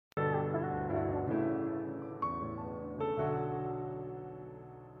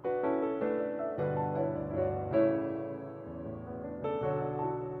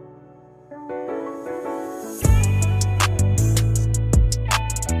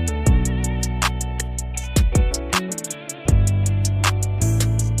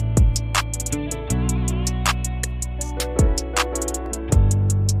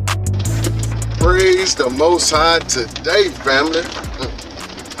Praise the Most High today, family.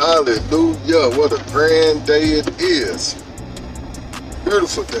 Hallelujah. What a grand day it is.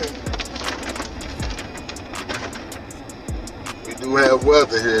 Beautiful day. We do have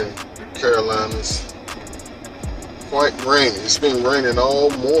weather here in the Carolinas. Quite rainy. It's been raining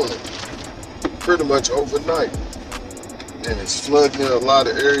all morning. Pretty much overnight. And it's flooding in a lot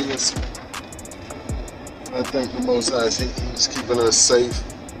of areas. I think the Most High, He's keeping us safe.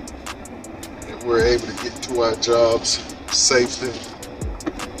 And we're able to get to our jobs safely.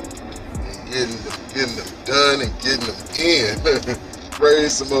 And getting them done and getting them in.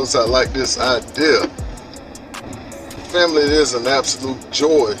 Praise the Most High. I like this idea. Family, it is an absolute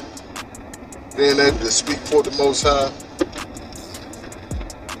joy being able to speak for the Most High.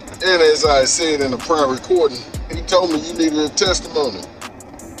 And as I said in the prior recording, he told me you needed a testimony.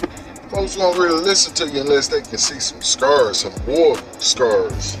 Folks won't really listen to you unless they can see some scars, some war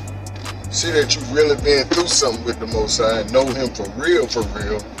scars. See that you've really been through something with the Most High, know Him for real,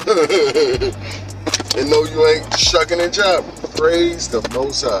 and know you ain't shucking and jiving. Praise the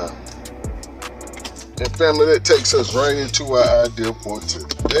Most High. And family, that takes us right into our idea for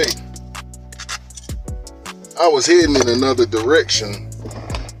today. I was heading in another direction,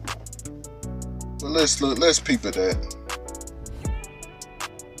 but let's peep at that.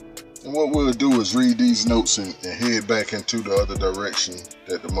 And what we'll do is read these notes and head back into the other direction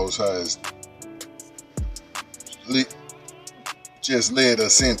that the Most High has just led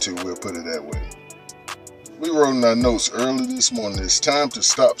us into, we'll put it that way. We wrote in our notes early this morning, it's time to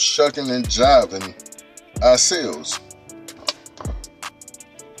stop shucking and jiving ourselves.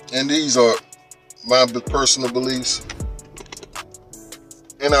 And these are my personal beliefs.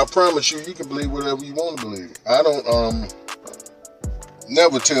 And I promise you, you can believe whatever you want to believe. I don't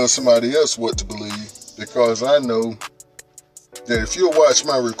never tell somebody else what to believe, because I know that if you'll watch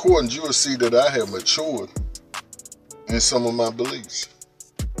my recordings, you'll see that I have matured in some of my beliefs,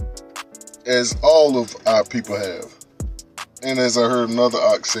 as all of our people have. And as I heard another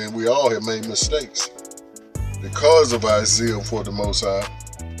ox saying, we all have made mistakes because of our zeal for the Most High.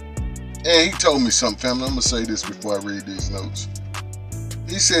 And he told me something, family. I'm going to say this before I read these notes.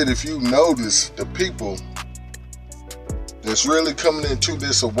 He said, if you notice the people that's really coming into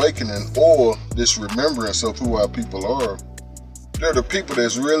this awakening or this remembrance of who our people are, they're the people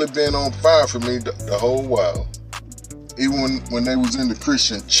that's really been on fire for me the whole while. Even when they was in the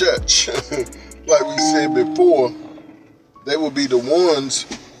Christian church, like we said before, they will be the ones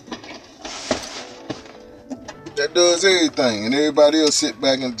that does everything, and everybody else sit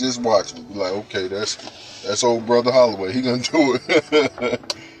back and just watch them. Be like, okay, that's old brother Holloway. He gonna do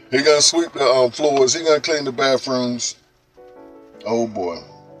it. He gonna sweep the floors. He gonna clean the bathrooms. Oh boy.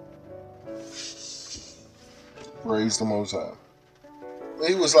 Praise the Most High.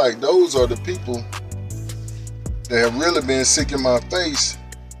 He was like, those are the people that have really been seeking my face,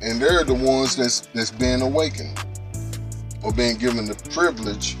 and they're the ones that's been awakened or been given the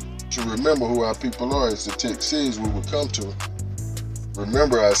privilege to remember who our people are. As the text says, we will come to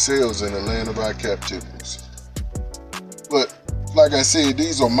remember ourselves in the land of our captivities. But like I said,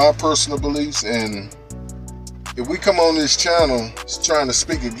 these are my personal beliefs, and if we come on this channel trying to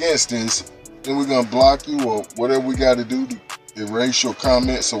speak against this, then we're going to block you or whatever we got to do to erase your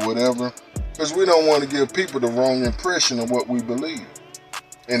comments or whatever, because we don't want to give people the wrong impression of what we believe,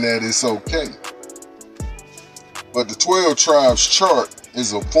 and that it's okay. But the 12 tribes chart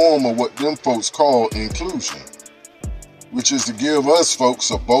is a form of what them folks call inclusion, which is to give us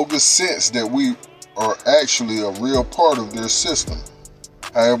folks a bogus sense that we are actually a real part of their system.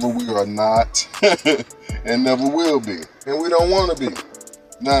 However, we are not and never will be. And we don't want to be,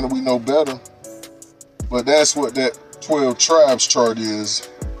 now that we know better. But that's what that 12 tribes chart is.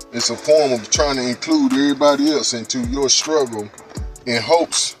 It's a form of trying to include everybody else into your struggle in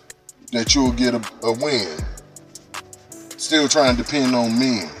hopes that you'll get a win. Still trying to depend on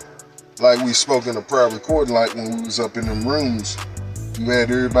men. Like we spoke in a prior recording, like when we was up in them rooms, you had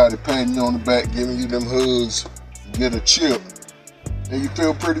everybody patting you on the back, giving you them hugs, get a chip, and you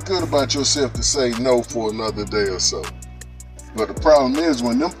feel pretty good about yourself to say no for another day or so. But the problem is,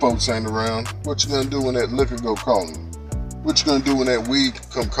 when them folks ain't around, what you gonna do when that liquor go calling you? What you gonna do when that weed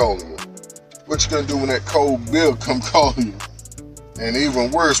come calling you? What you gonna do when that cold bill come calling you? And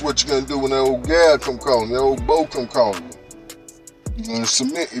even worse, what you gonna do when that old gal come calling you, that old beau come calling you? You're gonna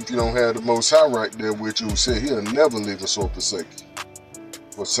submit if you don't have the Most High right there with you, who said He'll never leave us or forsake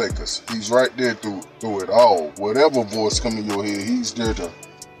us. He's right there through it all. Whatever voice come in your head, He's there to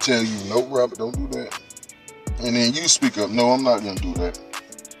tell you, no, Robert, don't do that. And then you speak up, no, I'm not gonna do that.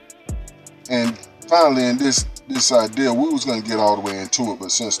 And finally, in this this idea, we was going to get all the way into it,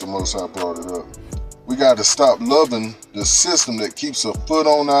 but since the Most High brought it up, we got to stop loving the system that keeps a foot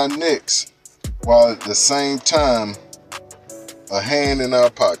on our necks while at the same time a hand in our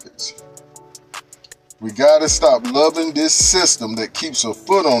pockets. We got to stop loving this system that keeps a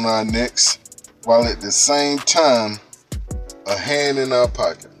foot on our necks while at the same time a hand in our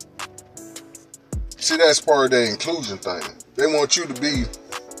pocket. See, that's part of their inclusion thing. They want you to be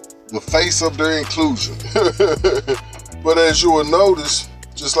the face of their inclusion. But as you will notice,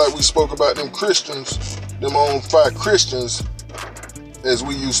 just like we spoke about them Christians, them on fire Christians, as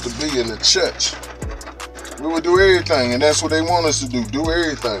we used to be in the church, we would do everything, and that's what they want us to do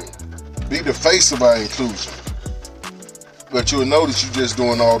everything. Be the face of our inclusion. But you'll notice you're just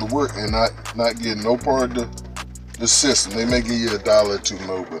doing all the work and not getting no part of the system. They may give you $1 or $2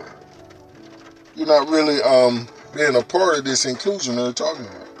 more, but you're not really being a part of this inclusion they're talking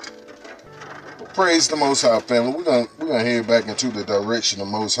about. But praise the Most High, family. We're gonna head back into the direction the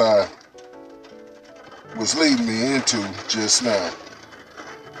Most High was leading me into just now.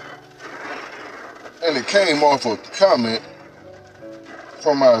 And it came off a comment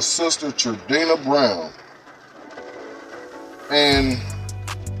from our sister Tradina Brown. And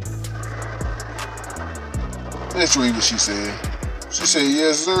let's read what she said. She said,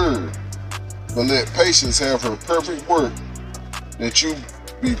 yes, sir. But let patience have her perfect work, that you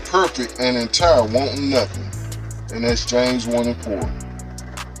be perfect and entire, wanting nothing. And that's James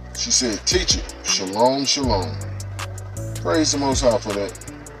 1:4. She said, teach it. Shalom, shalom. Praise the Most High for that,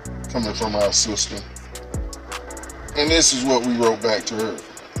 coming from our sister. And this is what we wrote back to her.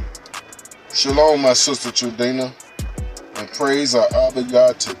 Shalom, my sister Tradina, and praise our Abba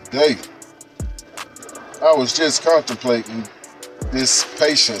God today. I was just contemplating this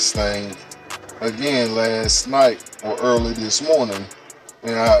patience thing again last night or early this morning,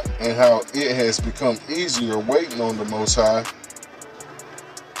 and how it has become easier waiting on the Most High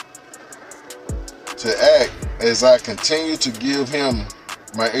to act as I continue to give him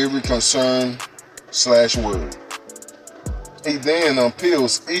my every concern / word. He then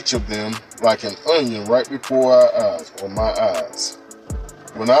unpeels each of them like an onion right before our eyes, or my eyes.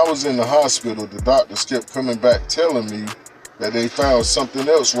 When I was in the hospital, the doctors kept coming back telling me that they found something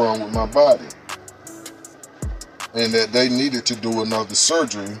else wrong with my body, and that they needed to do another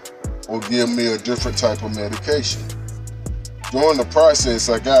surgery or give me a different type of medication. During the process,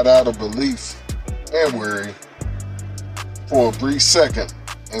 I got out of belief and worry for a brief second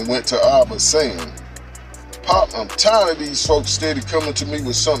and went to Abba saying, Pop, I'm tired of these folks steady coming to me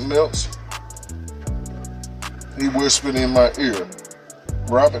with something else. He whispered in my ear,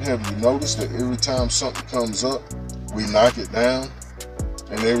 Robert, have you noticed that every time something comes up, we knock it down?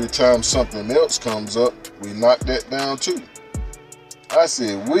 And every time something else comes up, we knock that down too. I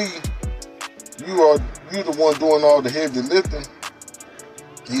said, you the one doing all the heavy lifting?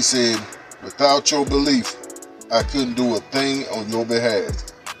 He said, without your belief, I couldn't do a thing on your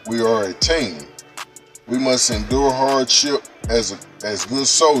behalf. We are a team. We must endure hardship as good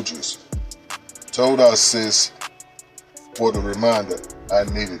soldiers. Told our sis for the reminder I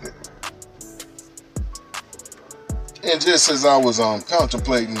needed it. And just as I was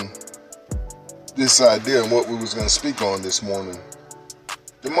contemplating this idea and what we was going to speak on this morning,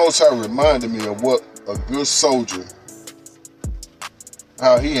 the Most High reminded me of what a good soldier,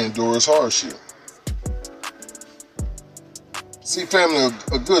 how he endures hardship. See, family,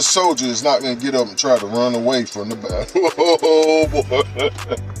 a good soldier is not going to get up and try to run away from the battle. Oh,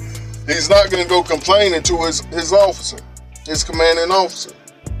 boy. He's not going to go complaining to his officer, his commanding officer.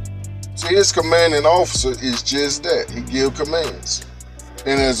 See, his commanding officer is just that. He gives commands.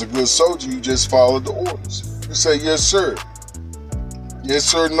 And as a good soldier, you just follow the orders. You say, yes, sir. Yes,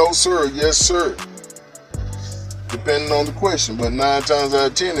 sir. No, sir. Yes, sir. Depending on the question. But 9 times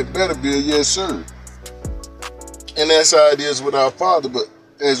out of 10, it better be a yes, sir. And that's how it is with our Father. But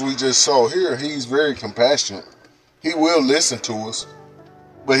as we just saw here, he's very compassionate. He will listen to us.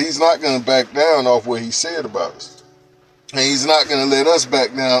 But he's not going to back down off what he said about us. And he's not going to let us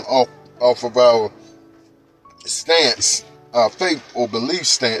back down off of our stance, our faith or belief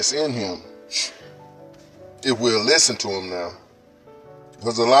stance in him, if we'll listen to him now.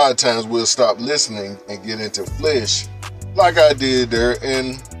 Because a lot of times we'll stop listening and get into flesh like I did there,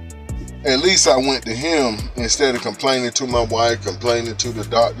 and at least I went to him instead of complaining to my wife, complaining to the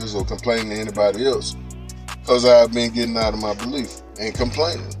doctors, or complaining to anybody else, because I've been getting out of my belief and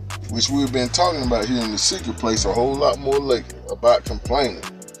complaining, which we've been talking about here in the secret place a whole lot more lately, about complaining.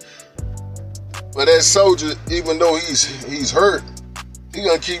 But that soldier, even though he's hurt, he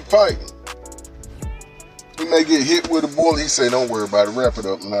gonna keep fighting. He may get hit with a bullet. He say, don't worry about it, wrap it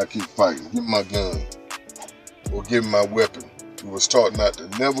up and I'll keep fighting. Give me my gun. or give me my weapon. We was taught not to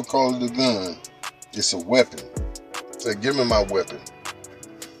never call it a gun. It's a weapon. Say, give me my weapon.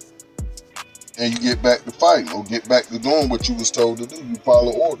 And you get back to fighting or get back to doing what you was told to do. You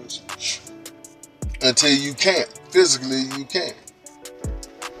follow orders. Until you can't. Physically, you can't.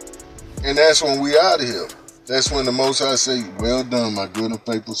 And that's when we out of here. That's when the Most High say, well done, my good and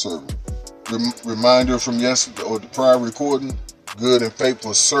faithful servant. Reminder from yesterday or the prior recording, good and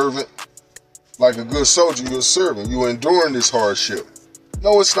faithful servant. Like a good soldier, you're a servant. You're enduring this hardship.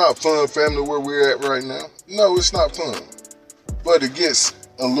 No, it's not fun, family, where we're at right now. No, it's not fun. But it gets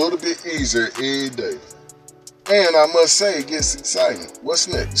a little bit easier every day. And I must say, it gets exciting. What's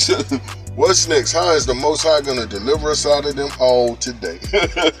next? What's next? How is the Most High going to deliver us out of them all today?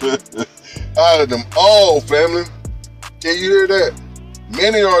 Out of them all, family. Can you hear that?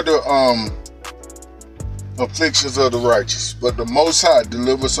 Many are the afflictions of the righteous, but the Most High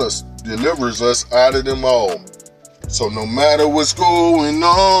delivers us out of them all. So no matter what's going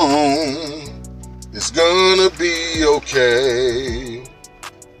on, it's gonna be okay.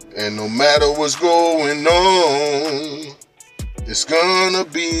 And no matter what's going on, it's gonna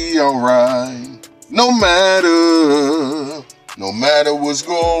be alright. No matter what's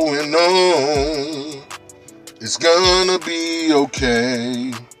going on, it's gonna be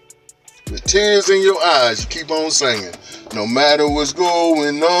okay. With tears in your eyes, you keep on singing. No matter what's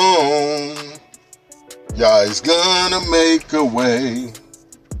going on, Yah is gonna make a way.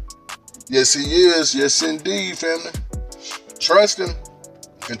 Yes, He is. Yes, indeed, family. Trust Him.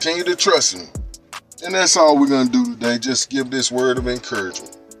 Continue to trust Him. And that's all we're going to do today. Just give this word of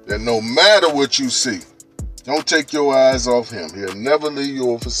encouragement. That no matter what you see, don't take your eyes off Him. He'll never leave you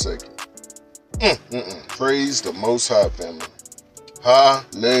or forsake you. Praise the Most High, family.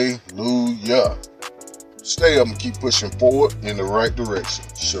 Hallelujah. Stay up and keep pushing forward in the right direction.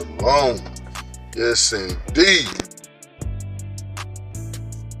 Shalom. Yes, indeed.